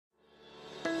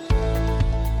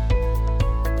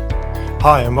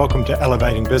Hi, and welcome to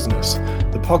Elevating Business,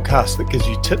 the podcast that gives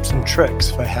you tips and tricks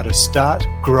for how to start,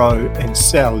 grow, and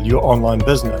sell your online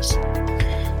business.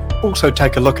 Also,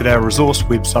 take a look at our resource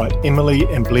website,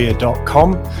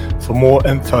 emilyandblair.com, for more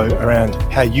info around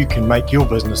how you can make your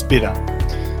business better.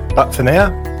 But for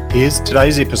now, here's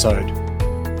today's episode.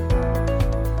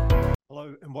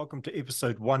 Hello, and welcome to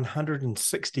episode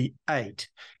 168,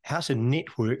 How to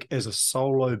Network as a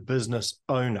Solo Business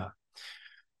Owner.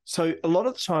 So a lot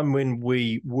of the time when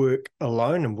we work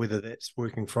alone, and whether that's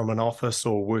working from an office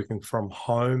or working from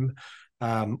home,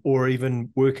 or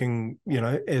even working,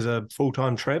 as a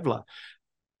full-time traveler,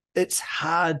 it's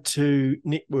hard to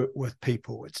network with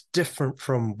people. It's different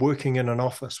from working in an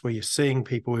office where you're seeing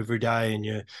people every day and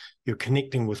you're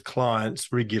connecting with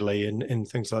clients regularly and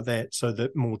things like that. So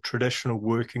that more traditional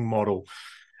working model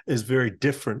is very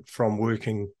different from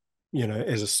working,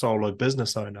 as a solo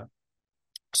business owner.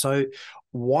 So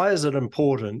why is it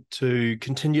important to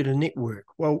continue to network?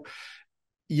 Well,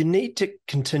 you need to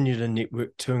continue to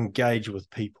network to engage with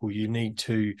people. You need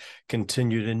to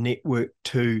continue to network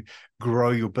to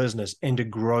grow your business and to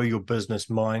grow your business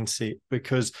mindset,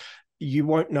 because you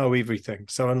won't know everything.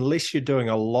 So unless you're doing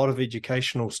a lot of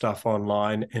educational stuff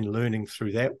online and learning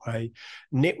through that way,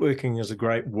 networking is a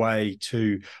great way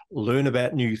to learn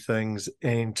about new things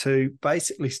and to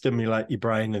basically stimulate your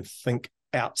brain and think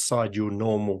outside your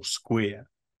normal square.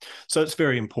 So it's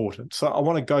very important. So I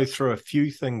want to go through a few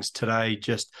things today,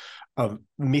 just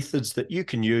methods that you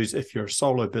can use if you're a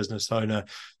solo business owner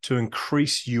to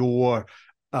increase your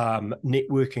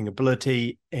networking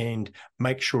ability and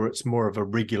make sure it's more of a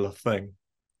regular thing.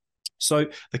 So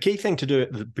the key thing to do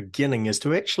at the beginning is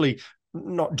to actually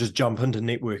not just jump into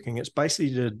networking. It's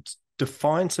basically to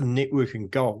define some networking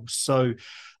goals. So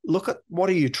look at, what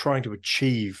are you trying to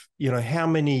achieve? How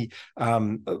many,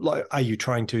 are you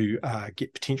trying to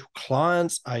get potential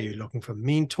clients? Are you looking for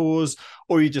mentors?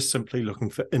 Or are you just simply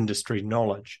looking for industry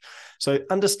knowledge? So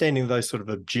understanding those sort of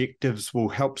objectives will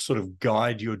help sort of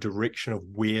guide your direction of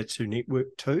where to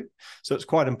network to. So it's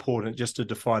quite important just to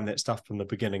define that stuff from the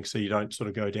beginning, so you don't sort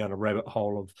of go down a rabbit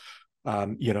hole of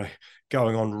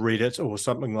going on Reddit or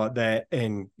something like that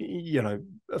and,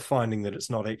 finding that it's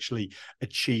not actually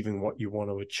achieving what you want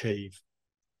to achieve.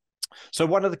 So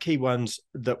one of the key ones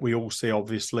that we all see,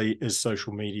 obviously, is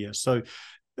social media. So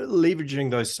leveraging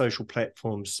those social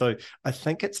platforms. So I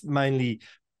think it's mainly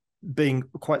being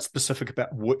quite specific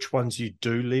about which ones you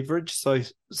do leverage. So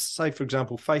say, for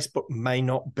example, Facebook may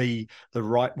not be the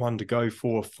right one to go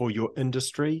for your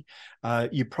industry.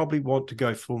 You probably want to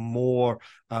go for more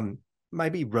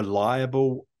maybe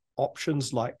reliable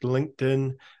options like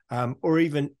LinkedIn, or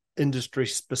even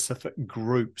industry-specific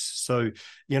groups. So,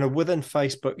 within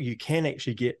Facebook, you can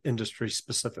actually get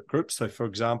industry-specific groups. So, for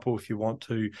example, if you want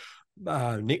to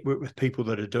network with people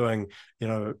that are doing,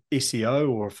 SEO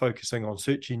or focusing on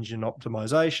search engine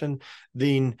optimization,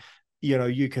 then,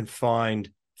 you can find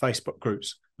Facebook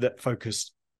groups that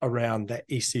focus around that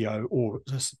SEO or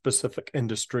a specific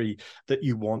industry that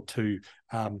you want to,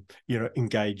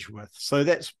 engage with. So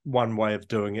that's one way of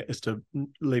doing it, is to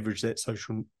leverage that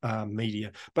social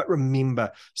media. But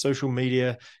remember, social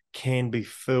media can be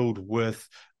filled with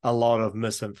a lot of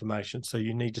misinformation, so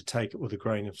you need to take it with a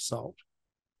grain of salt.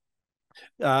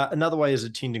 Another way is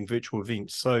attending virtual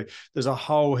events. So there's a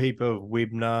whole heap of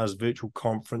webinars, virtual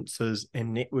conferences,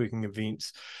 and networking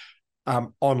events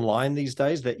online these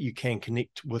days that you can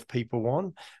connect with people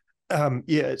on.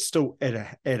 It's still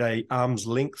at a arm's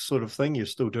length sort of thing. You're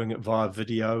still doing it via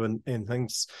video and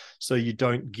things, so you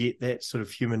don't get that sort of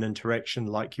human interaction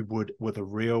like you would with a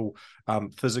real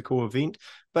physical event.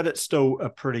 But it's still a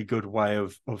pretty good way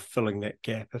of filling that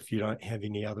gap if you don't have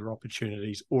any other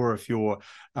opportunities, or if you're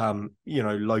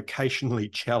locationally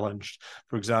challenged.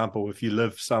 For example, if you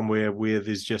live somewhere where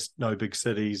there's just no big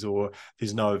cities or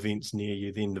there's no events near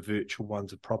you, then the virtual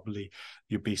ones are probably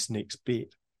your best next bet.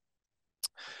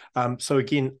 So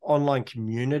again, online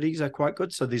communities are quite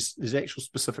good. So there's actual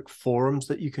specific forums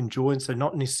that you can join. So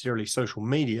not necessarily social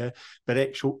media, but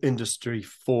actual industry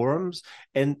forums.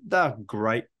 And they're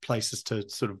great places to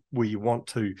sort of, where you want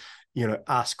to,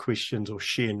 ask questions or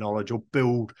share knowledge or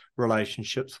build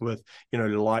relationships with,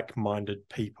 like-minded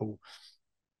people.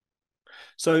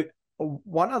 So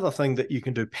one other thing that you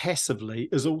can do passively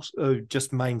is also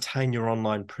just maintain your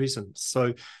online presence.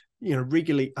 So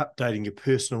regularly updating your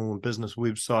personal and business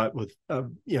website with,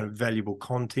 valuable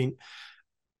content.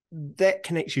 that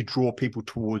can actually draw people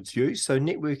towards you. So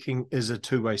networking is a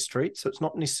two-way street. So it's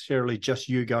not necessarily just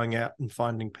you going out and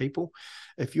finding people.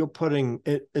 If you're putting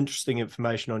interesting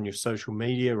information on your social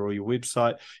media or your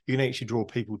website, you can actually draw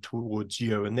people towards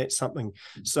you. And that's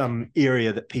some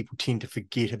area that people tend to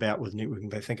forget about with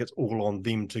networking. They think it's all on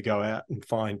them to go out and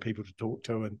find people to talk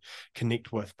to and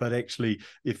connect with. But actually,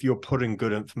 if you're putting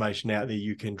good information out there,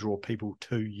 you can draw people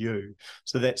to you.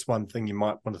 So that's one thing you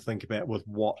might want to think about with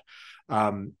what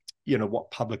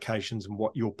publications and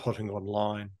what you're putting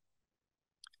online.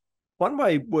 One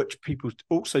way which people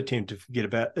also tend to forget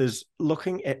about is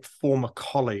looking at former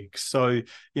colleagues. So,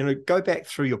 go back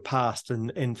through your past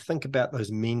and think about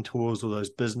those mentors or those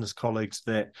business colleagues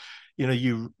that,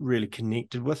 you really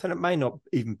connected with. And it may not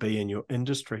even be in your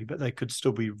industry, but they could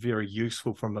still be very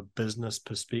useful from a business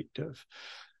perspective.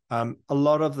 A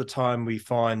lot of the time we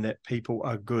find that people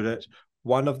are good at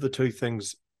one of the two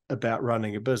things about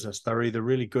running a business. They're either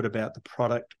really good about the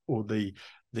product or the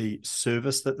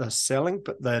service that they're selling,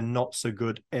 but they're not so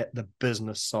good at the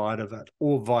business side of it,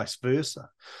 or vice versa.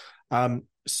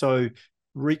 So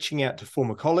reaching out to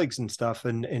former colleagues and stuff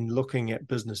and looking at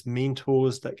business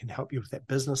mentors that can help you with that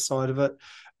business side of it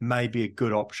may be a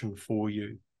good option for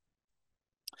you.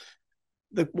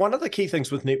 One of the key things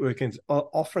with networking is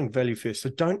offering value first. So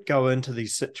don't go into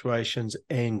these situations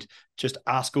and just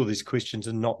ask all these questions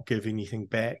and not give anything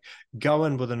back. Go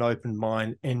in with an open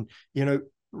mind and,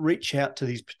 reach out to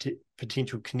these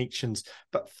potential connections,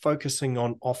 but focusing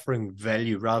on offering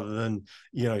value rather than,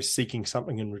 seeking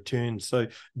something in return. So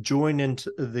join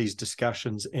into these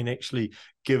discussions and actually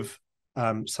give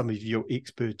some of your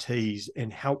expertise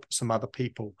and help some other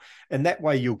people. And that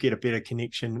way you'll get a better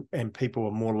connection and people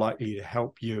are more likely to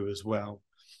help you as well.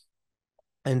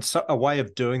 And so a way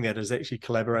of doing that is actually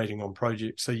collaborating on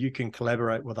projects. So you can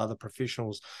collaborate with other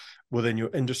professionals within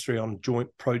your industry on joint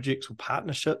projects or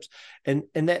partnerships. And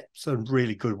that's a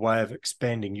really good way of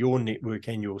expanding your network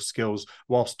and your skills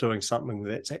whilst doing something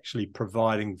that's actually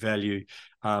providing value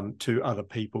to other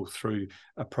people through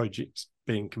a project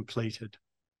being completed.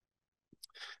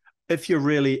 If you're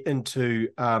really into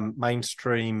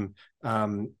mainstream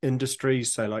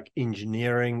industries, so like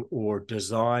engineering or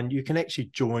design, you can actually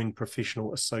join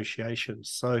professional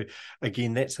associations. So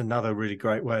again, that's another really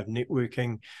great way of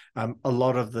networking. A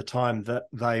lot of the time that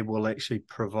they will actually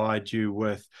provide you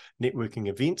with networking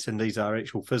events, and these are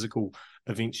actual physical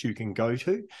events you can go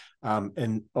to.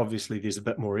 And obviously there's a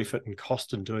bit more effort and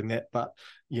cost in doing that, but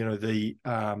the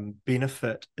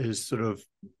benefit is sort of,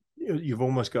 you've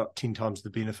almost got 10 times the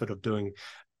benefit of doing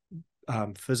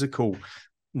physical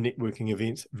networking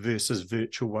events versus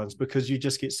virtual ones, because you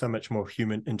just get so much more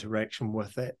human interaction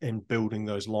with that and building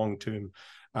those long-term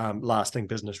lasting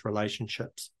business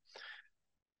relationships.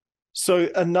 So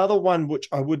another one which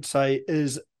I would say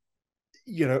is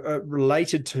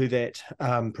related to that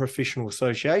professional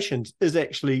associations is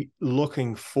actually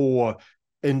looking for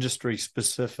industry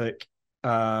specific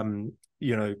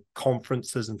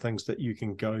conferences and things that you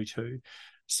can go to.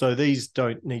 So these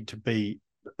don't need to be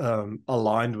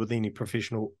aligned with any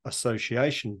professional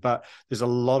association, but there's a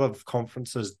lot of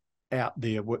conferences out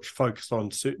there which focus on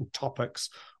certain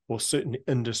topics or certain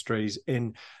industries,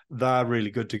 and they're really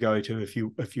good to go to if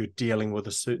you're dealing with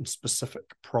a certain specific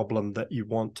problem that you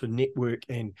want to network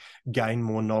and gain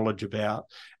more knowledge about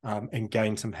and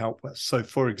gain some help with. So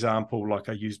for example, like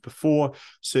I used before,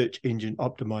 search engine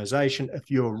optimization,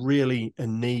 if you're really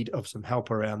in need of some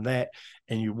help around that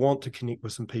and you want to connect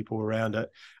with some people around it,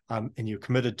 and you're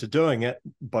committed to doing it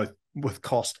both with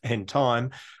cost and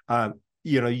time,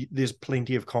 there's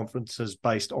plenty of conferences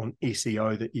based on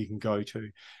SEO that you can go to,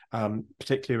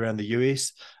 particularly around the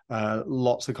US.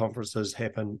 Lots of conferences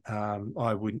happen.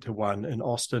 I went to one in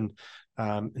Austin,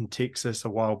 in Texas a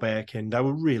while back, and they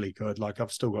were really good. Like,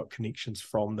 I've still got connections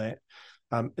from that.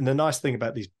 And the nice thing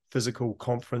about these physical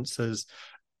conferences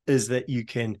is that you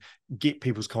can get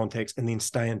people's contacts and then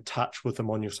stay in touch with them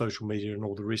on your social media and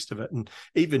all the rest of it, and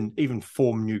even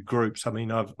form new groups. I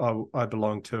mean, I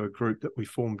belong to a group that we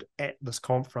formed at this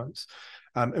conference,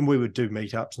 and we would do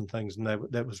meetups and things, and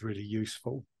that was really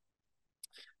useful.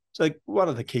 So one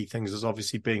of the key things is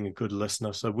obviously being a good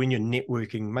listener. So when you're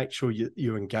networking, make sure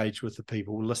you engage with the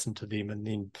people, listen to them, and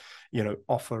then,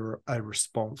 offer a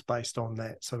response based on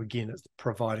that. So again, it's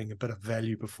providing a bit of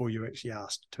value before you actually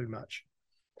ask too much.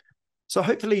 So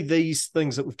hopefully these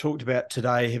things that we've talked about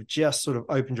today have just sort of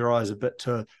opened your eyes a bit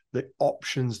to the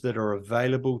options that are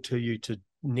available to you to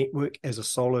network as a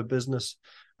solo business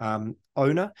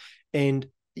owner. And,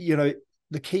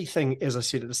 the key thing, as I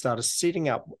said at the start, is setting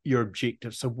up your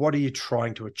objectives. So what are you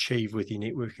trying to achieve with your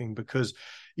networking? Because,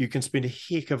 you can spend a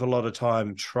heck of a lot of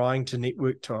time trying to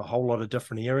network to a whole lot of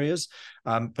different areas.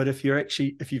 But if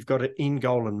you've got an end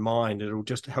goal in mind, it'll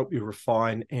just help you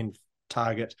refine and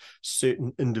target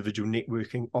certain individual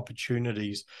networking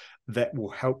opportunities that will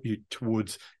help you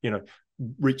towards,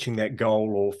 reaching that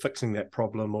goal or fixing that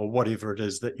problem or whatever it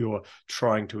is that you're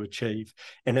trying to achieve.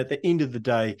 And at the end of the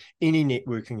day, any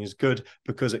networking is good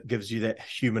because it gives you that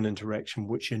human interaction,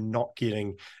 which you're not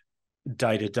getting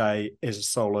day to day as a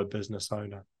solo business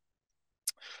owner.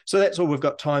 So that's all we've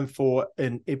got time for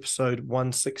in episode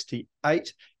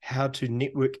 168, how to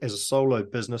network as a solo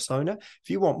business owner. If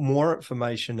you want more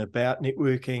information about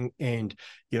networking and,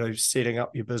 setting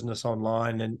up your business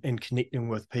online and connecting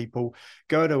with people,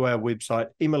 go to our website,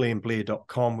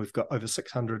 emilyandblair.com. We've got over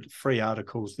 600 free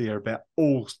articles there about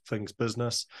all things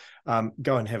business.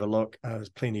 Go and have a look. There's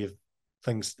plenty of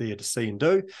things there to see and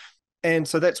do. And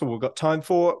so that's all we've got time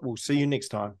for. We'll see you next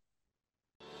time.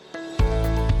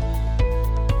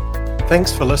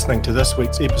 Thanks for listening to this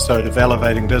week's episode of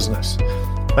Elevating Business.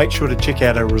 Make sure to check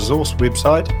out our resource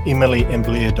website,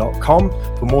 emilyandblair.com,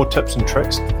 for more tips and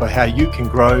tricks for how you can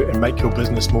grow and make your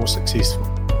business more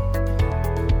successful.